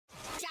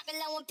it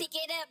low and pick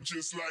it up.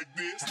 Just like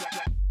this.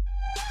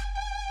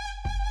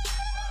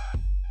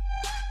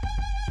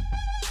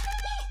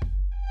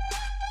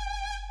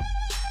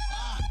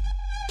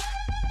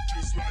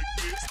 Just like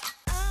this.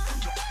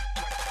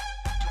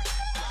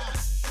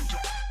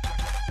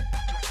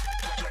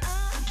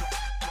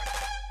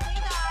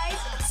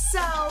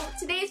 So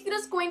today's video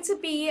is going to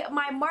be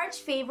my March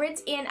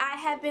favorites, and I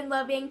have been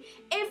loving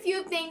a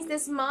few things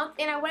this month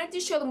and I wanted to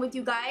share them with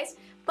you guys.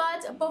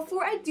 But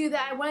before I do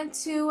that, I wanted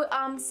to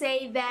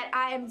say that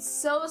I am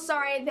so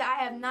sorry that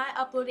I have not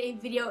uploaded a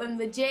video in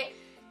legit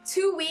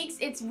 2 weeks.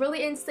 It's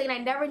really insane. I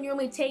never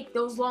normally take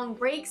those long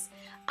breaks.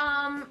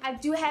 I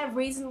do have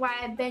reasons why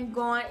I've been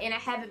gone and I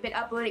haven't been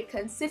uploaded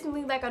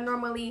consistently like I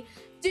normally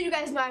do. You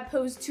guys know I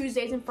post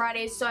Tuesdays and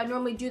Fridays, so I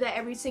normally do that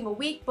every single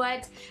week,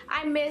 but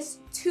I missed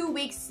 2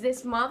 weeks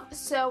this month.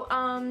 So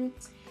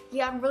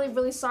yeah, I'm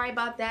really sorry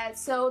about that.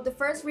 So the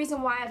first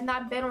reason why I've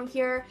not been on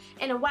here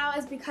in a while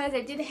is because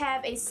I did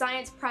have a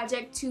science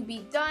project to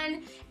be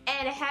done,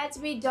 and it had to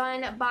be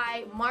done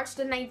by March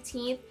the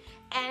 19th.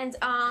 And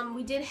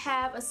we did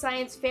have a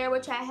science fair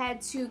which I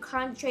had to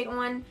concentrate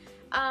on.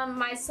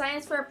 My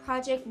science fair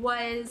project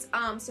was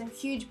some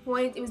huge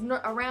points. It was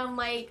around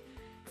like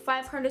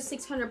 500,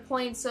 600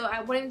 points, so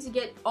I wanted to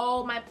get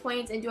all my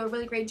points and do a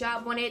really great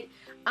job on it.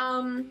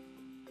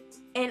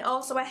 And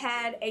also I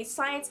had a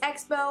science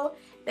expo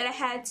that I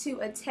had to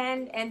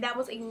attend, and that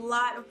was a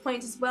lot of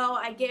points as well.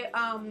 I get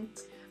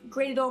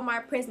graded on my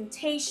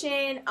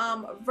presentation,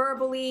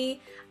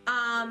 verbally,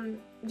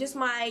 just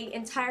my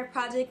entire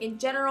project in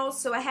general,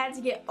 so I had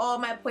to get all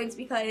my points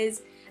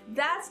because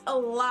that's a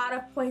lot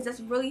of points.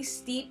 That's really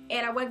steep,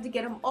 and I wanted to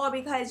get them all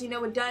because, you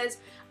know, it does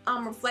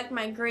reflect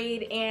my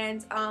grade,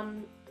 and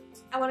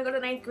I want to go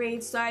to 9th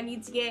grade, so I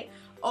need to get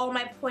all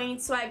my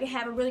points so I can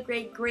have a really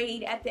great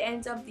grade at the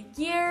end of the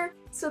year.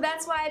 So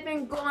that's why I've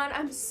been gone.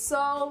 I'm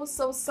so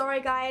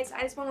sorry, guys.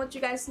 I just want to let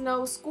you guys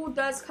know school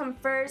does come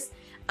first.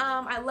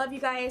 I love you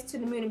guys to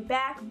the moon and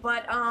back,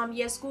 but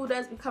yeah, school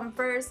does come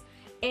first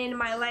in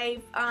my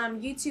life.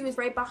 YouTube is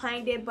right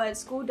behind it, but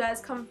school does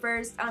come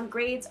first.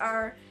 Grades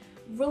are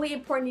really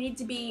important. You need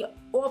to be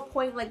on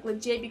point, like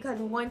legit, because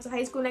I'm going to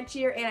high school next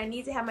year and I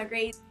need to have my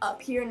grades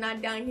up here,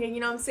 not down here,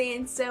 you know what I'm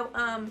saying? So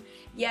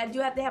yeah, I do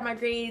have to have my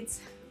grades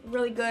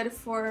really good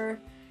for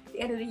the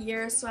end of the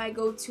year so I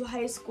go to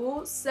high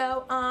school.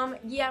 So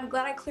yeah, I'm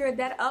glad I cleared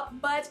that up.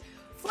 But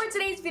for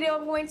today's video,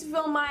 I'm going to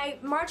film my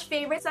March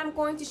favorites. I'm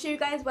going to show you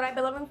guys what I've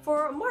been loving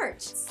for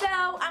March. So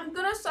I'm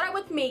gonna start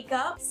with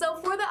makeup. So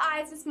for the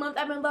eyes this month,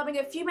 I've been loving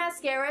a few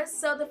mascaras.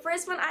 So the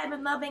first one I've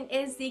been loving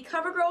is the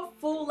CoverGirl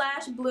Full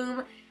Lash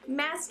Bloom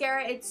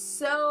mascara. It's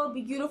so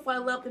beautiful. I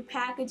love the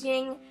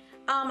packaging.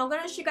 I'm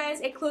gonna show you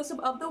guys a close-up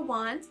of the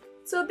wand.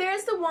 So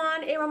there's the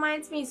wand. It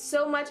reminds me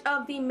so much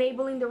of the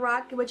Maybelline The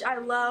Rocket, which I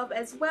love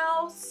as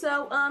well.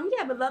 So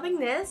yeah, I've been loving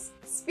this.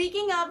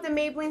 Speaking of the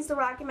Maybelline's The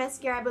Rocket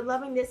mascara, I've been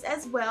loving this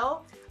as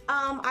well.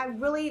 I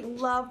really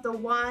love the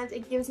wand.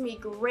 It gives me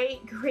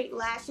great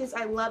lashes.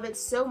 I love it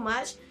so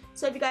much.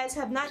 So if you guys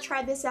have not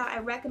tried this out, I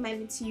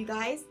recommend it to you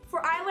guys.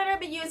 For eyeliner, I've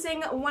been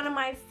using one of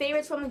my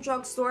favorites from the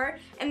drugstore,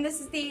 and this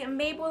is the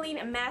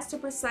Maybelline Master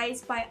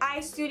Precise by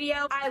Eye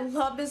Studio. I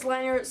love this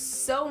liner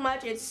so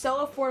much. It's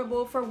so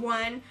affordable for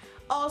one.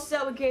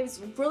 Also, it gives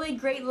really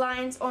great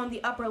lines on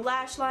the upper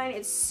lash line.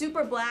 It's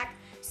super black,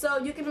 so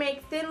you can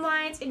make thin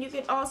lines and you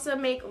can also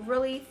make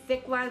really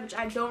thick lines, which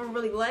I don't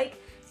really like.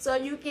 So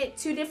you get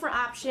two different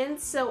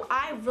options. So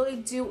I really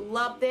do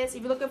love this.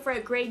 If you're looking for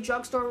a great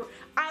drugstore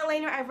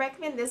eyeliner, I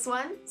recommend this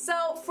one.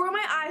 So for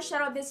my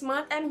eyeshadow this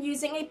month, I'm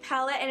using a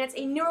palette, and it's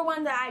a newer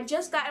one that I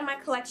just got in my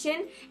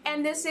collection.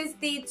 And this is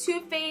the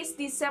Too Faced,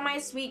 the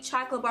Semi-Sweet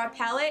Chocolate Bar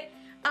Palette.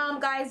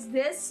 Guys,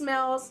 this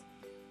smells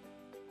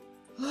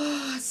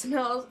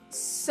smells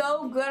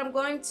so good. I'm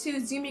going to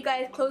zoom you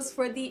guys close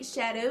for the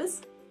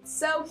shadows.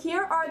 So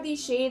here are the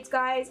shades,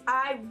 guys.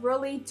 I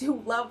really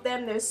do love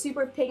them. They're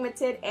super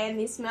pigmented and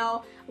they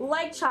smell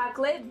like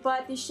chocolate,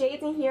 but the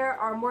shades in here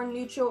are more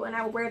neutral and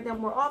I wear them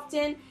more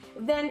often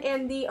than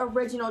in the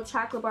original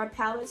Chocolate Bar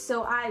palette.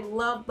 So I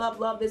love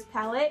this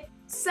palette.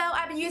 So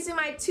I've been using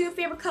my two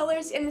favorite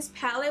colors in this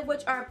palette,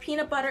 which are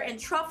Peanut Butter and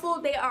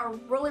Truffle. They are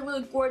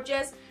really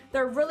gorgeous.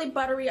 They're really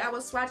buttery. I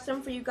will swatch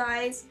them for you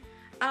guys.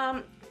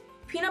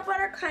 Peanut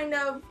Butter kind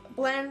of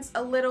blends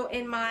a little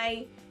in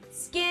my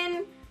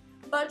skin,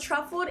 but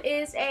Truffled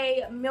is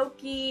a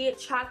milky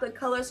chocolate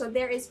color, so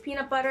there is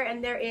peanut butter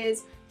and there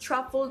is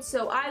truffled.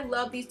 So I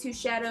love these two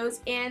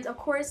shadows, and of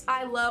course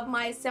I love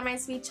my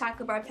Semi-Sweet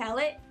Chocolate Bar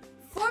palette.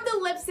 For the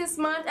lips this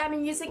month, I've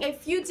been using a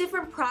few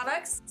different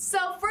products.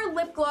 So for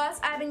lip gloss,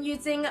 I've been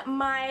using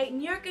my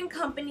New York &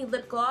 Company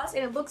lip gloss,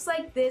 and it looks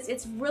like this.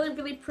 It's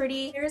really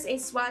pretty. Here's a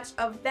swatch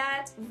of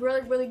that.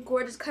 Really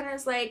gorgeous. Kind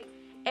of like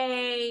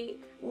a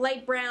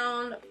light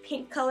brown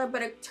pink color,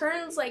 but it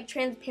turns like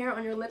transparent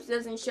on your lips. It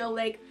doesn't show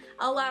like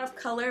a lot of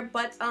color,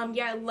 but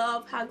yeah, I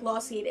love how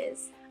glossy it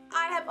is.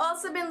 I have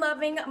also been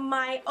loving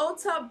my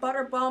Ulta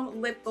Butter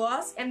Balm lip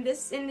gloss, and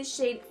this is in the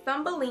shade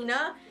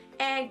Thumbelina,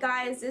 And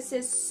guys, this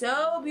is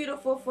so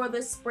beautiful for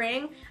the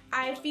spring.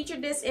 I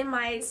featured this in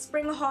my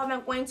spring haul that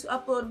I'm going to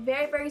upload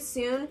very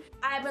soon.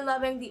 I've been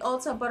loving the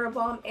Ulta Butter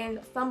Balm in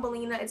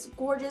Thumbelina. It's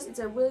gorgeous. It's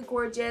a really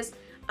gorgeous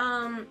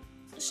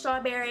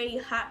strawberry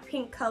hot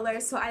pink color,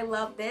 so I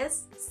love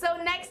this. So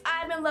next,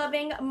 I've been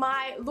loving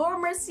my Laura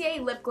Mercier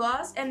lip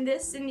gloss, and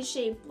this is in the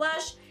shade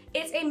Blush.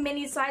 It's a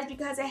mini size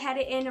because I had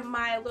it in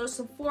my little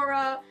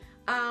Sephora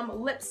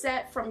lip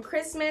set from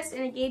Christmas,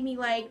 and it gave me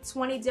like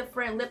 20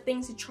 different lip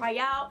things to try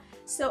out.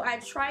 So I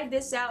tried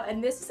this out,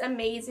 and this is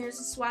amazing. There's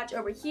a swatch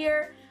over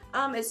here.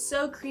 It's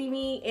so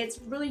creamy. It's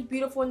really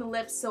beautiful in the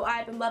lips, so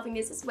I've been loving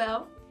this as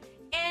well.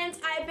 And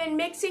I've been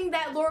mixing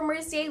that Laura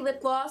Mercier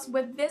lip gloss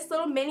with this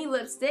little mini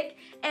lipstick,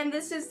 and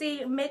this is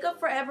the Makeup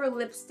Forever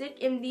lipstick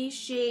in the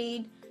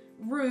shade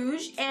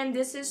Rouge, and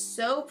this is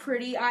so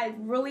pretty. I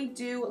really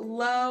do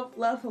love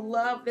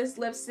this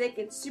lipstick.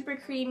 It's super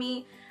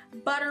creamy,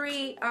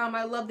 buttery.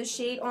 I love the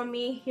shade on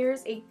me.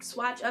 Here's a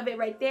swatch of it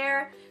right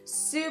there.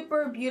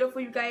 Super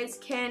beautiful. You guys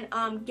can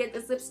get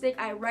this lipstick.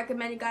 I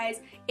recommend it,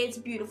 guys. It's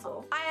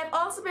beautiful. I have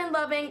also been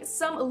loving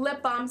some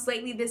lip balms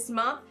lately this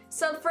month.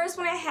 So the first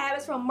one I have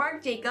is from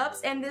Marc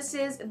Jacobs, and this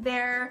is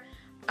their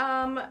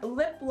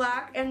lip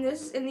block, and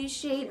this is in the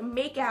shade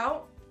Make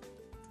Out.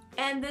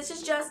 And this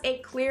is just a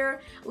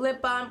clear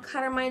lip balm,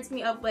 kind of reminds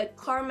me of like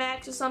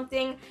Carmex or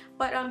something,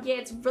 but yeah,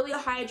 it's really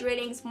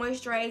hydrating, it's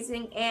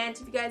moisturizing, and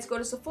if you guys go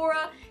to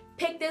Sephora,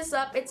 pick this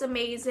up. It's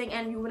amazing,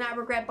 and you will not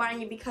regret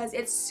buying it because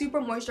it's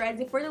super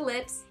moisturizing for the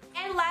lips.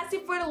 And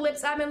lastly, for the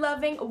lips, I've been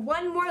loving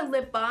one more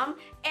lip balm,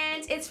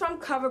 and it's from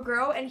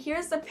CoverGirl, and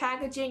here's the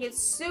packaging. It's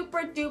super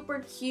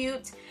duper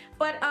cute,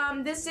 but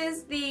this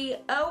is the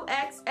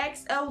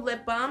OXXO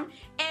lip balm,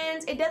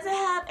 and it doesn't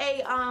have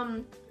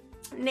a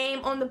name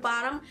on the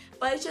bottom,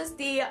 but it's just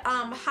the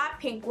hot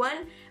pink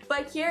one.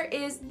 But here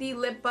is the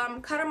lip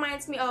balm. Kind of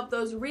reminds me of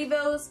those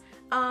Revos.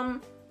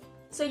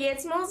 So yeah,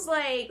 it smells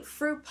like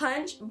fruit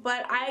punch,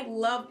 but I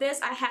love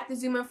this. I have to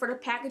zoom in for the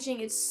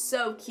packaging. It's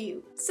so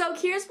cute. So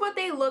here's what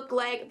they look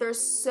like. They're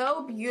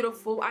so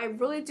beautiful. I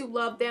really do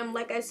love them.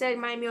 Like I said,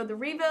 remind me of the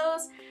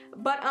Revos.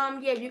 But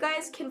yeah, you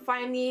guys can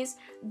find these,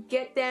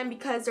 get them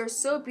because they're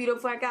so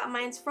beautiful. I got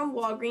mine from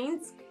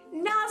Walgreens.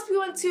 Now let's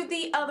move on to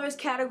the others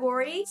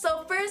category.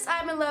 So first,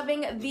 I've been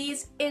loving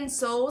these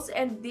insoles,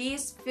 and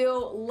these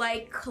feel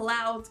like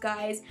clouds,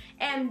 guys.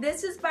 And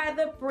this is by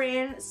the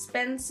brand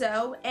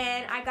Spenso,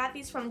 and I got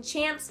these from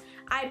Champs.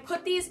 I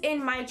put these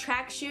in my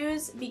track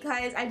shoes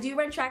because I do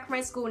run track for my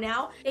school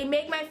now. They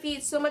make my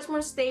feet so much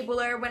more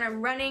stabler when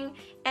I'm running,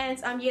 and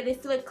yeah, they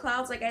feel like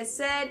clouds, like I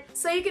said.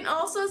 So you can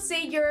also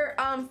see your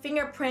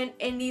fingerprint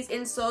in these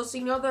insoles, so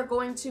you know they're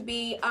going to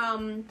be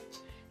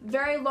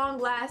very long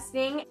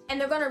lasting, and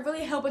they're going to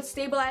really help with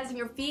stabilizing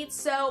your feet.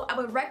 So I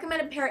would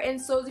recommend a pair of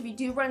insoles if you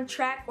do run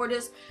track, or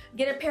just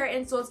get a pair of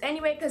insoles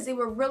anyway, because they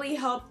will really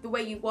help the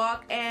way you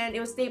walk and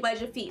it will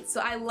stabilize your feet. So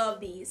I love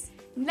these.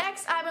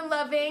 Next, I've been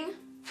loving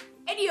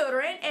a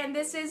deodorant, and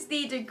this is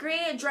the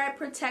Degree Dry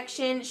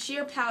Protection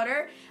Sheer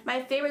Powder.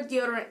 My favorite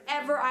deodorant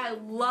ever. I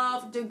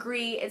love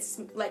Degree. It's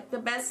like the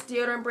best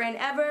deodorant brand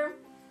ever.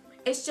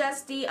 It's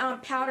just the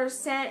powder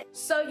scent.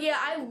 So yeah,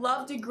 I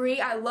love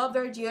Degree. I love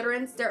their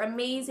deodorants. They're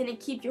amazing and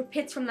keep your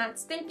pits from not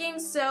stinking.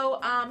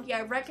 So yeah,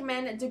 I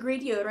recommend Degree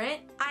deodorant.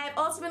 I have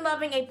also been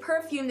loving a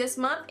perfume this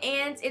month,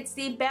 and it's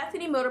the Bath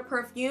 & Motor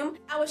perfume.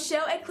 I will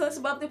show a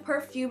close-up of the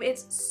perfume.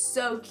 It's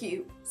so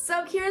cute.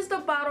 So here's the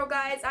bottle,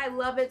 guys. I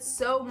love it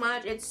so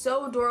much. It's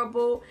so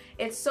adorable.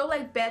 It's so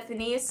like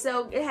Bethany.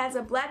 So it has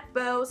a black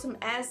bow, some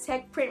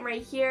Aztec print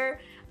right here.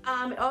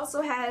 It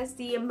also has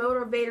the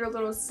motivator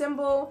little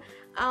symbol.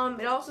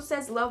 It also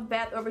says Love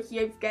Bath over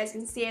here, if you guys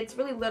can see it. It's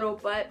really little,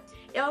 but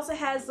it also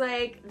has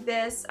like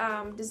this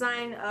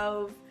design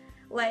of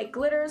like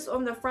glitters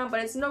on the front, but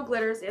it's no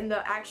glitters in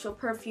the actual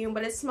perfume,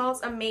 but it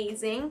smells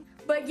amazing.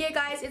 But yeah,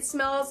 guys, it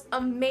smells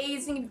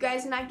amazing. If you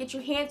guys cannot get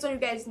your hands on it, you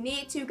guys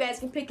need to. You guys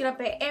can pick it up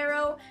at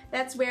Arrow.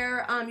 That's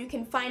where you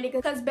can find it,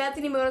 because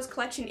Bethany Moto's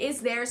collection is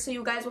there, so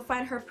you guys will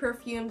find her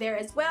perfume there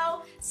as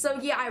well. So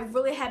yeah, I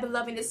really have been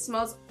loving this. It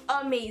smells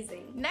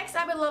amazing. Next,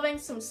 I've been loving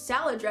some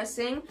salad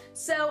dressing.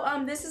 So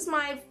this is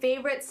my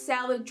favorite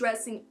salad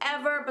dressing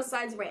ever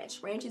besides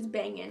ranch. Ranch is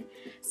banging.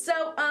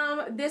 So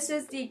this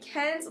is the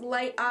Ken's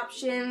Light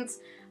Options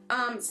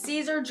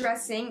Caesar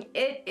dressing.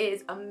 It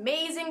is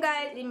amazing,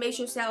 guys. It makes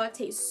your salad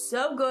taste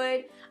so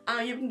good.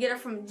 You can get it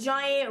from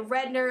Giant,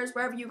 Redner's,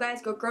 wherever you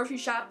guys go grocery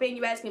shopping.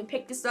 You guys can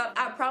pick this up.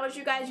 I promise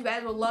you guys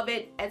will love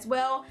it as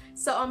well.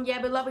 So yeah,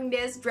 I've been loving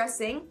this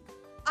dressing.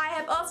 I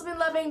have also been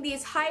loving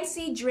these High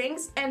C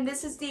drinks, and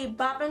this is the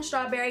Boppin'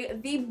 Strawberry,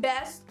 the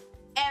best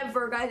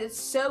ever, guys. It's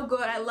so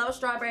good. I love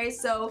strawberries,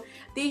 so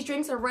these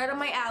drinks are right on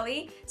my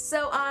alley.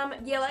 So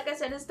yeah, like I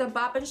said, it's the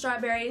Boppin'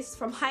 Strawberries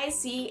from High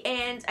C,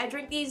 and I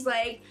drink these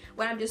like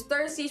when I'm just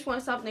thirsty, just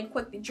want something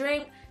quick to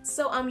drink.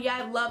 So yeah,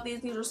 I love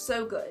these. These are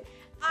so good.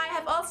 I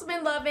have also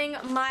been loving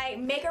my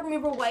makeup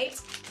remover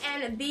wipes,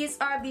 and these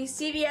are the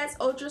CVS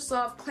Ultra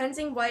Soft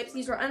Cleansing Wipes.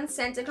 These are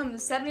unscented, come to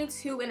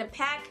 72 in a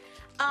pack.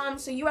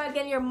 So you are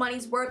getting your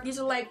money's worth. These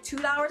are like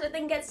 $2, I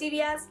think, at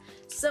CVS.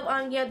 So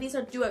yeah,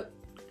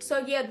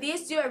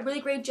 these do a really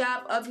great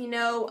job of, you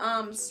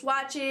know,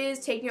 swatches,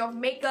 taking off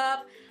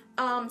makeup.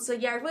 So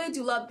yeah, I really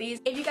do love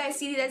these. If you guys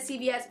see these at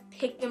CVS,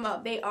 pick them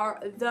up. They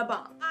are the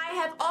bomb. I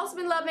have also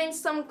been loving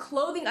some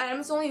clothing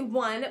items, only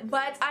one,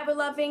 but I've been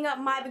loving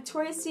my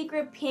Victoria's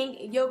Secret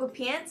pink yoga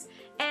pants.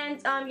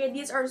 And yeah,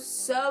 these are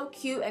so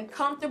cute and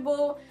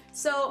comfortable.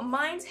 So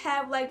mine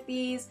have like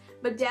these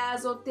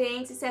bedazzled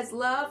things. It says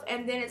love,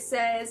 and then it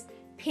says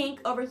pink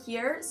over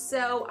here.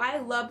 So I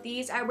love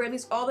these. I wear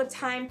these all the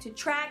time to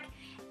track.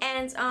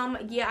 And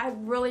yeah, I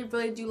really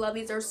do love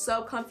these. They're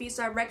so comfy,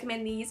 so I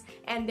recommend these,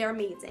 and they're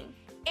amazing.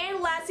 And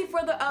lastly,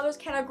 for the others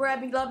category,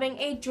 I've been loving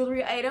a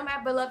jewelry item.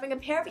 I've been loving a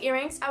pair of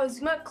earrings. I was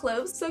zoom up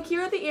close. So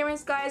here are the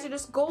earrings, guys. They're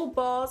just gold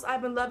balls.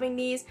 I've been loving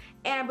these,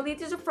 and I believe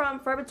these are from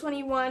Forever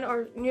 21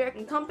 or New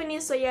York & Company.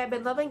 So yeah, I've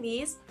been loving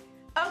these.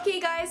 Okay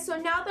guys, so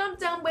now that I'm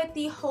done with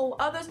the whole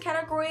others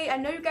category, I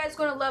know you guys are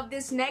going to love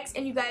this next,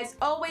 and you guys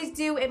always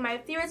do in my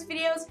favorites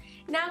videos.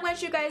 Now I'm going to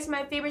show you guys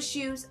my favorite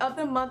shoes of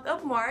the month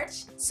of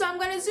March. So I'm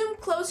going to zoom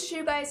close to show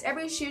you guys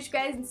every shoe so you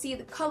guys can see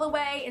the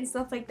colorway and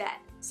stuff like that.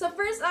 So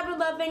first, I've been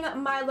loving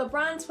my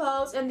LeBron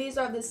 12s, and these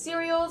are the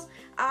cereals.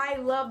 I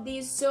love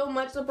these so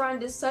much. LeBron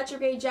did such a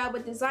great job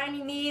with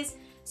designing these.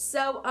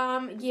 So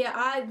yeah,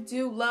 I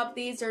do love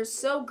these. They're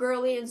so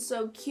girly and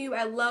so cute.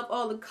 I love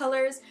all the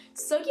colors.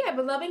 So yeah, I've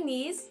been loving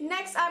these.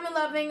 Next, I've been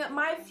loving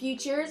my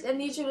Futures, and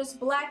these are just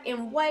black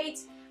and white.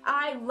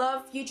 I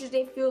love Futures.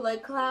 They feel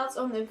like clouds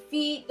on the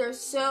feet. They're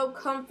so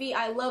comfy.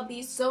 I love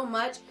these so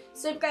much.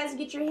 So if you guys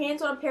get your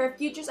hands on a pair of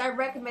Futures, I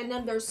recommend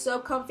them. They're so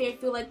comfy and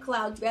feel like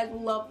clouds. You guys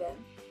will love them.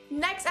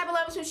 Next, I've been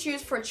loving some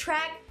shoes for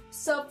track.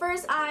 So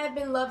first, I've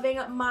been loving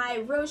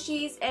my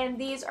Roshis, and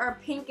these are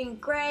pink and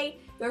gray.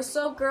 They're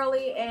so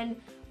girly and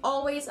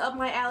always up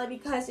my alley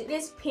because it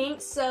is pink,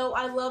 so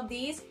I love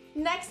these.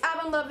 Next,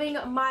 I've been loving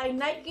my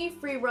Nike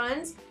Free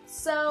Runs.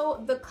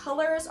 So the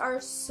colors are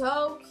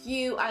so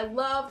cute. I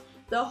love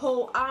the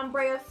whole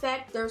ombre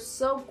effect. They're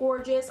so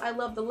gorgeous. I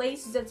love the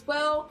laces as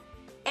well.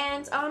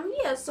 And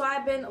yeah, so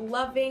I've been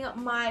loving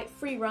my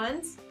Free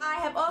Runs. I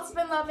have also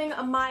been loving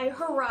my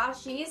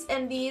Hirashis,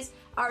 and these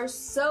are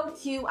so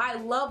cute. I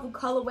love the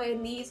colorway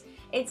in these.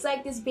 It's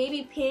like this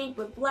baby pink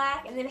with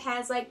black, and then it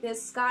has like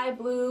this sky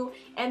blue,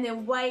 and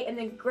then white, and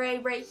then gray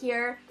right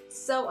here.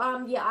 So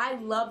yeah, I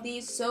love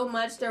these so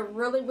much. They're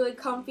really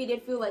comfy. They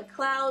feel like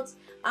clouds.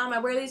 I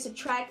wear these to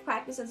track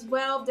practice as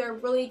well. They're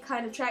really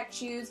kind of track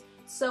shoes.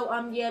 So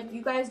yeah, if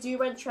you guys do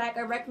run track,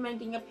 I recommend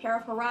getting a pair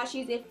of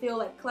Hirashis. They feel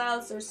like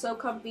clouds. They're so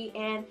comfy,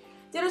 and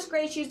they're just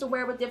great shoes to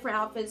wear with different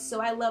outfits,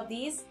 so I love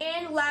these.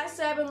 And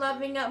lastly, I've been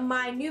loving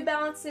my New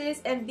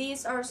Balances, and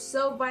these are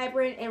so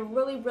vibrant and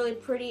really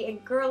pretty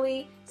and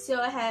girly.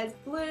 So it has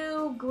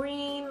blue,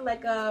 green,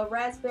 like a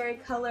raspberry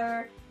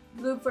color,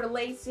 blue for the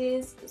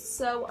laces.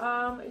 So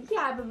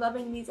yeah, I've been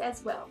loving these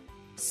as well.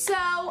 So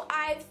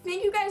I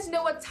think you guys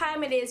know what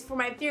time it is for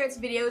my favorites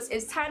videos.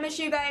 It's time to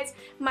show you guys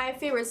my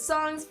favorite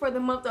songs for the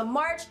month of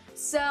March.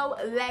 So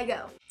let's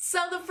go. So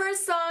the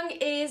first song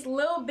is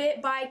Little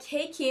Bit by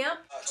K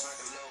Camp.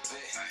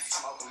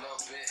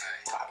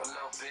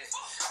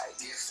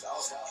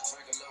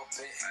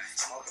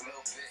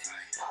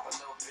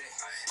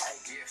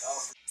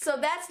 So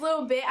that's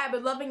Little Bit. I've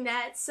been loving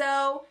that.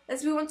 So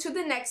let's move on to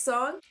the next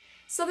song.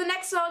 So the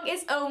next song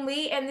is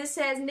Only, and this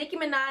has Nicki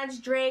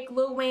Minaj, Drake,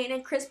 Lil Wayne,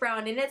 and Chris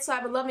Brown in it, so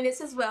I've been loving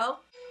this as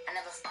well. I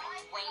never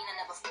fucked Wayne, I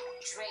never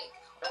fucked Drake.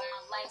 All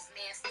my life,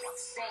 man, for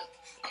fuck's sake.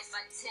 If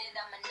I did,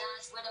 I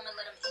Minaj with him and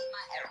let him eat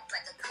my air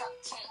like a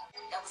cupcake.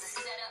 That was a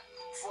setup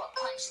for a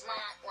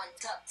punchline on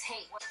duct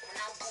tape. When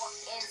I walk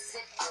in,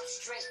 sit up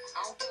straight.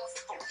 I don't give a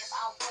fuck if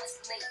I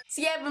was late.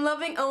 So yeah, I've been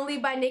loving Only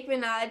by Nicki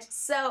Minaj.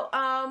 So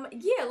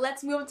yeah,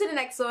 let's move on to the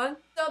next song.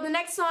 So the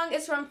next song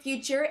is from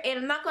Future, and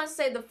I'm not gonna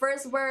say the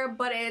first word,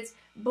 but it's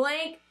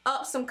blank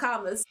up some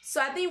commas.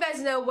 So I think you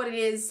guys know what it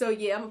is, so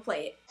yeah, I'm gonna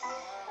play it.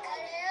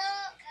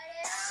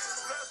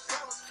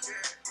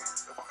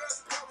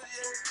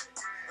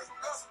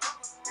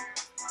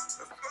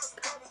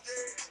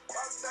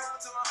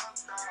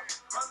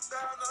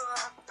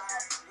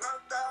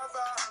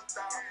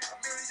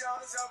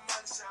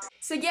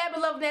 So yeah, I've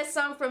been loving that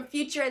song from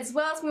Future as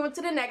well. Let's move on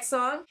to the next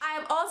song. I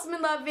have also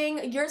been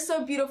loving You're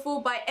So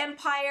Beautiful by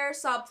Empire,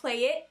 so I'll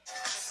play it.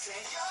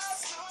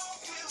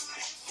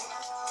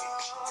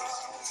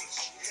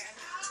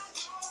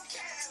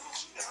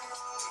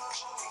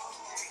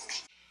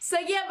 So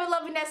yeah, I've been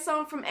loving that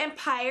song from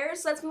Empire,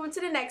 so let's move on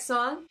to the next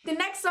song. The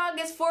next song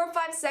is 4 or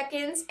 5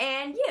 seconds,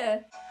 and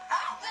yeah.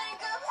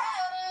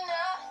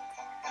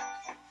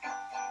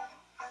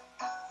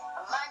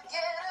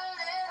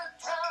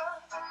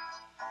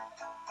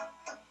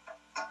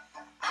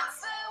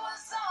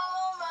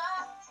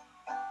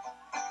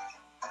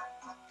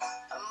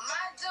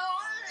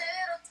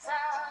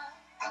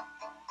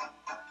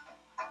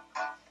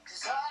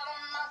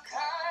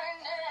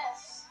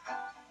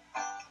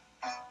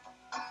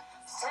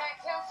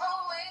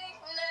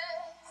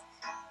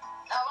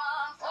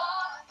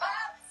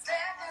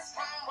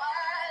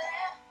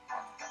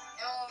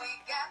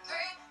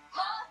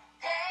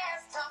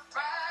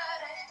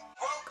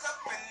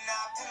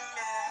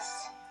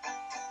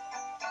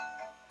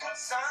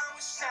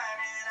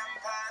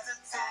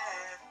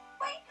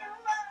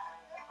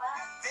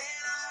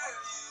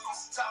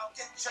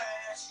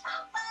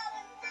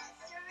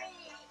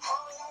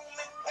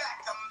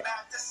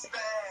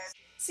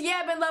 So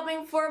yeah, I've been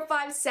loving 4 or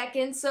 5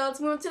 seconds, so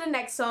let's move on to the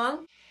next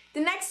song.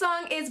 The next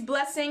song is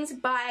Blessings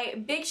by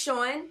Big Sean.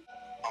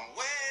 I'm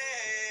way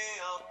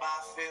up,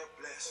 I feel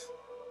blessed.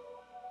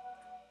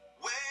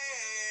 Way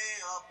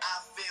up,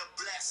 I feel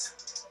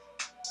blessed.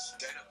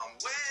 Straight up, I'm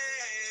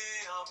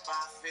way up,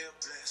 I feel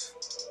blessed.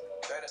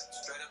 Straight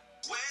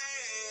up, way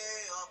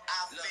up,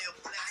 I feel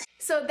blessed.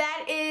 So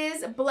that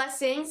is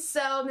Blessings.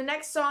 So the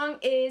next song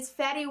is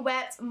Fatty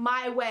Wap's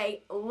My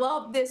Way.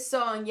 Love this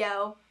song,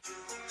 yo.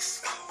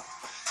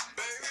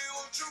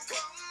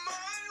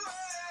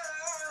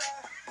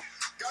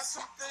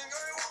 Something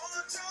I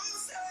want to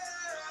say.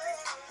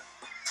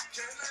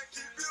 Can I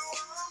keep you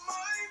on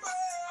my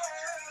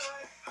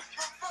way?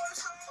 But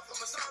first off,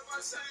 I'ma start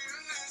by saying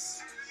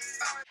this.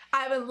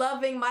 I've been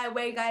loving My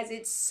Way, guys.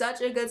 It's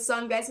such a good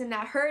song. You guys have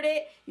not heard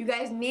it. You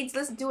guys need to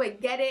listen to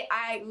it. Get it.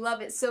 I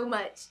love it so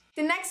much.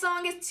 The next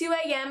song is 2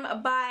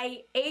 AM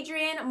by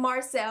Adrian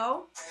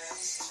Marcel.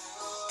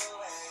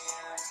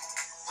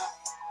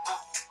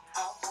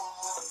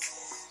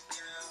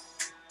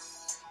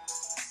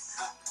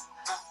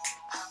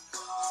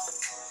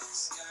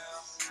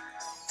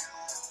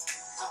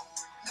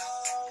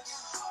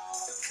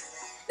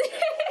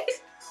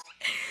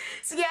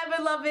 So yeah, I've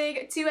been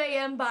loving 2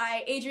 AM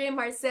by Adrian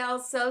Marcel,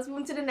 so let's move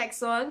on to the next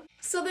song.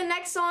 So the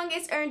next song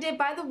is Earned It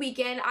by The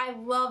Weeknd. I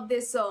love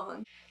this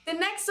song. The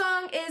next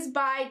song is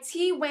by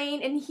T.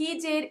 Wayne, and he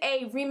did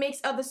a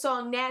remix of the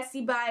song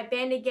Nasty by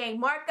Bandit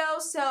Gang Marco,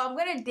 so I'm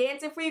gonna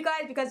dance it for you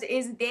guys because it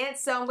is a dance,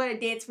 so I'm gonna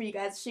dance for you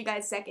guys. Show you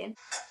guys a second.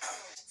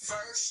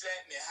 First,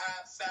 let me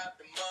hop out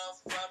the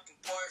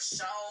motherfucking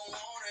Porsche. I don't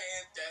wanna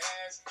hit the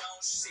ass,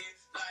 don't sit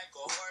like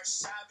a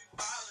horse. I be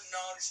ballin'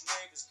 on these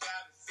niggas,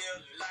 got me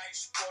feeling like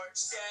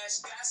sports.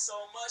 Dash got so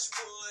much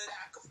wood,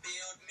 I could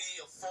build me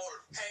a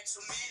fort. Hanks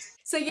with me.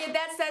 So yeah,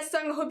 that's that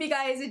song. I hope you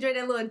guys enjoyed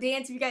that little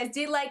dance. If you guys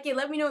did like it,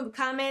 let me know in the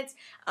comments.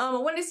 I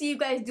want to see you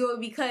guys do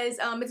it because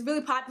it's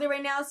really popular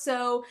right now.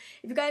 So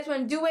if you guys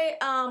want to do it,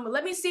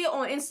 let me see it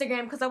on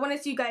Instagram because I want to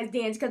see you guys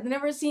dance because I've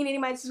never seen any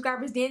of my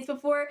subscribers dance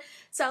before.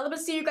 So I'd love to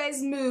see you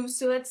guys move.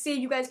 So let's see if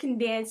you guys can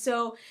dance.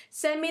 So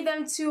send me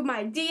them to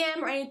my DM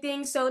or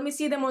anything. So let me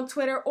see them on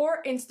Twitter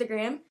or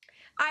Instagram.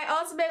 I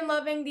also been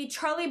loving the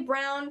Charlie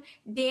Brown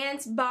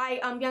dance by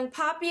Young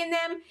Poppy and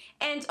them,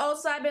 and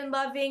also I've been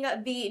loving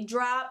the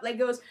drop, like it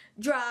goes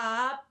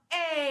drop,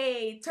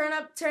 ay, turn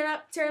up, turn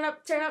up, turn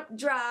up, turn up,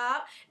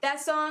 drop.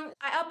 That song.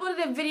 I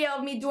uploaded a video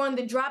of me doing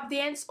the drop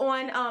dance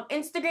on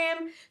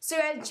Instagram, so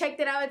you guys can check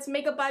that out. It's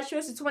Makeup by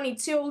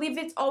shalisha22. I'll leave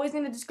it always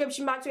in the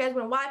description box. If you guys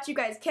want to watch, you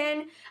guys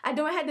can. I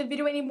don't have the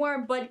video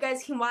anymore, but you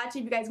guys can watch it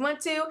if you guys want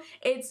to.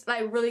 It's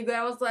like really good.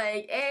 I was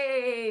like,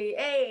 hey,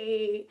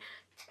 hey.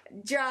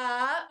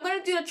 Drop. I'm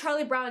gonna do the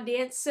Charlie Brown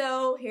dance,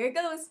 so here it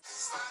goes.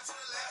 Slide to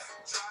the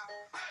left, drop.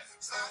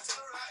 Slide to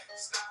the right,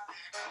 stop.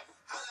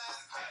 Holla,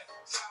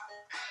 drop.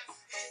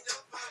 Hit the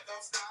point,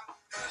 don't stop.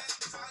 Do that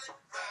Charlie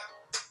Brown.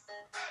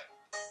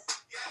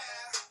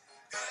 Yeah,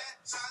 do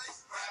that Charlie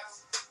Brown.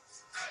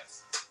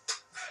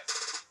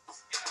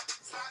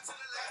 Slide to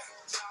the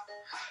left, drop.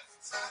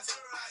 Slide to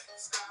the right,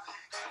 stop.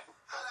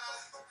 Holla,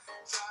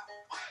 drop.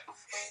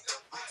 Hit the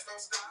point, don't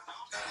stop.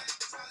 Do that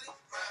Charlie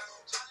Brown.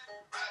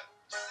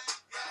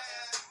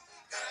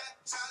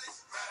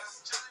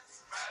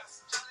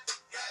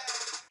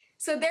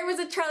 So there was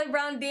a Charlie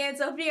Brown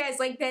dance. I hope you guys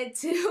like that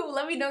too.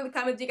 Let me know in the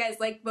comments if you guys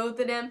like both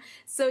of them.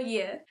 So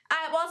yeah.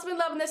 I've also been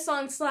loving this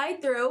song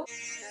Slide Through.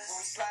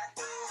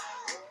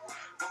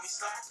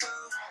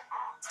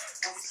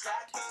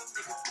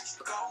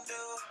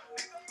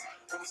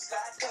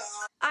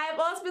 I have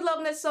also been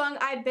loving this song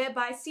I Bet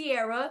by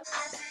Sierra.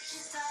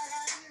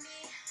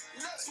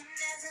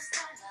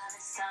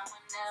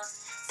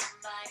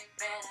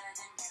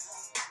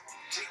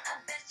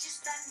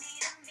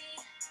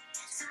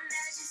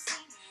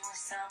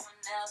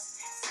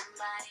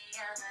 Somebody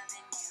other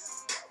than you.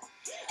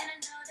 And I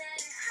know that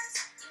it hurts,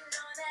 you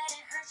know that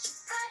it hurts you,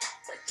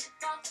 but you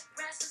don't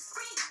rest the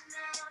screen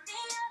on the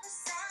other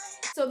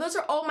side. So those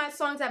are all my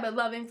songs I've been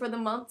loving for the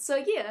month. So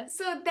yeah.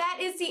 So that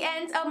is the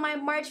end of my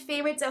March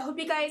favorites. I hope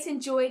you guys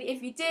enjoyed.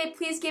 If you did,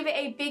 please give it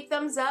a big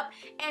thumbs up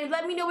and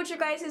let me know what your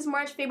guys'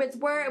 March favorites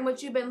were and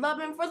what you've been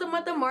loving for the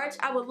month of March.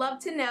 I would love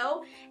to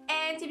know.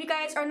 And if you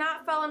guys are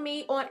not following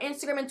me on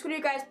Instagram and Twitter,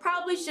 you guys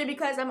probably should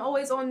because I'm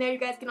always on there. You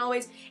guys can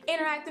always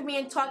interact with me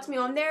and talk to me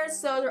on there.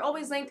 So they're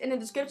always linked in the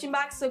description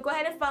box. So go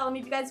ahead and follow me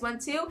if you guys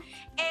want to.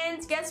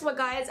 And guess what,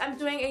 guys? I'm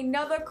doing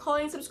another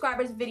calling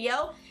subscribers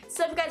video.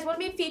 So if you guys want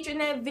to be featured in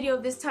that video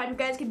this time, you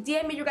guys can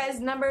DM me your guys'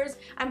 numbers.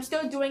 I'm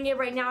still doing it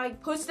right now. I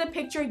posted a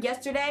picture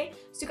yesterday,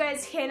 so you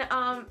guys can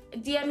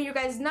DM me your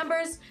guys'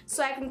 numbers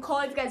so I can call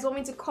if you guys want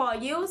me to call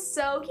you.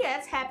 So yeah,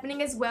 it's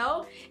happening as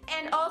well.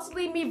 And also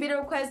leave me video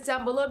requests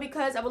down below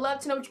because I would love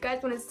to know what you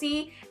guys want to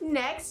see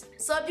next.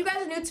 So if you guys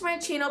are new to my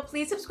channel,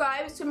 please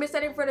subscribe so I'm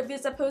excited for the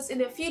videos I post in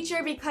the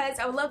future because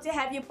I would love to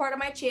have you a part of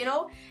my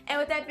channel. And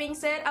with that being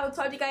said, I will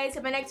talk to you guys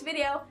in my next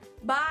video.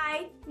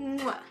 Bye!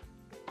 Mwah.